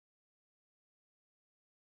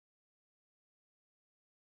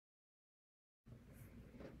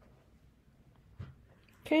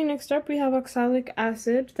Okay, next up we have oxalic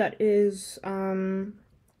acid that is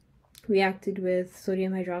reacted with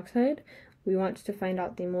sodium hydroxide. We want to find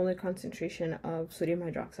out the molar concentration of sodium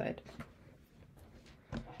hydroxide.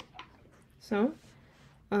 So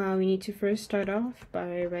we need to first start off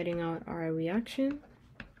by writing out our reaction.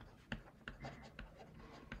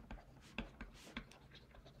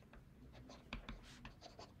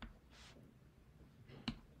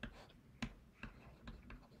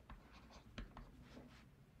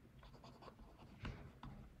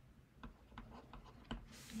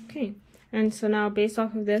 Okay, and so now based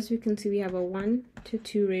off of this, we can see we have a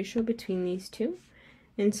 1:2 ratio between these two.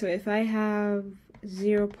 And so if I have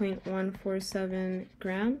 0.147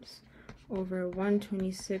 grams over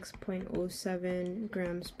 126.07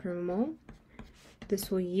 grams per mole,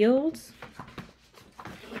 this will yield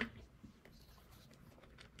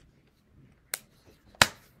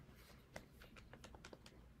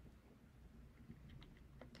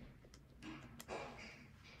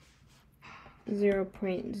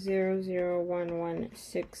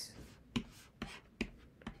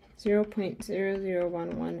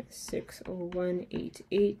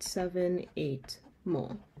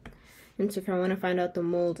mole. And so if I want to find out the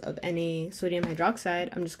moles of any sodium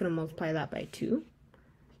hydroxide, I'm just going to multiply that by 2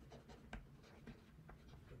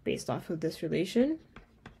 based off of this relation.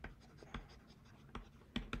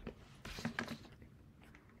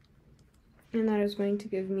 And that is going to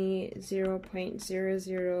give me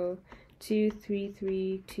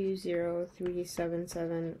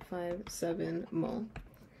 0.0023320377757 mole.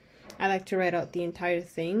 I like to write out the entire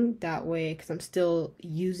thing that way because I'm still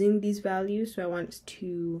using these values, so I want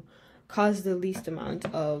to cause the least amount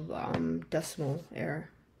of decimal error.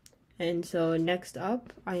 And so next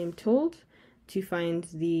up, I am told to find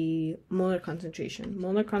the molar concentration.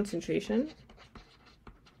 Molar concentration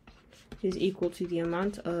is equal to the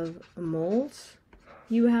amount of moles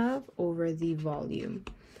you have over the volume.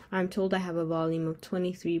 I'm told I have a volume of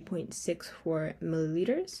 23.64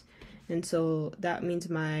 milliliters, and so that means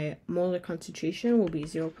my molar concentration will be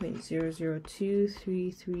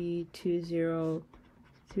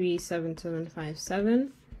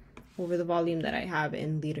 0.0023320377757 over the volume that I have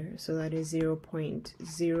in liters. So that is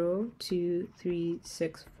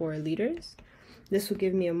 0.02364 liters. This will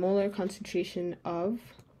give me a molar concentration of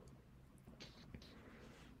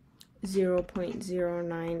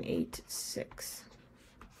 0.0986,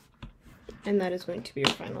 and that is going to be your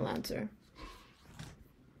final answer.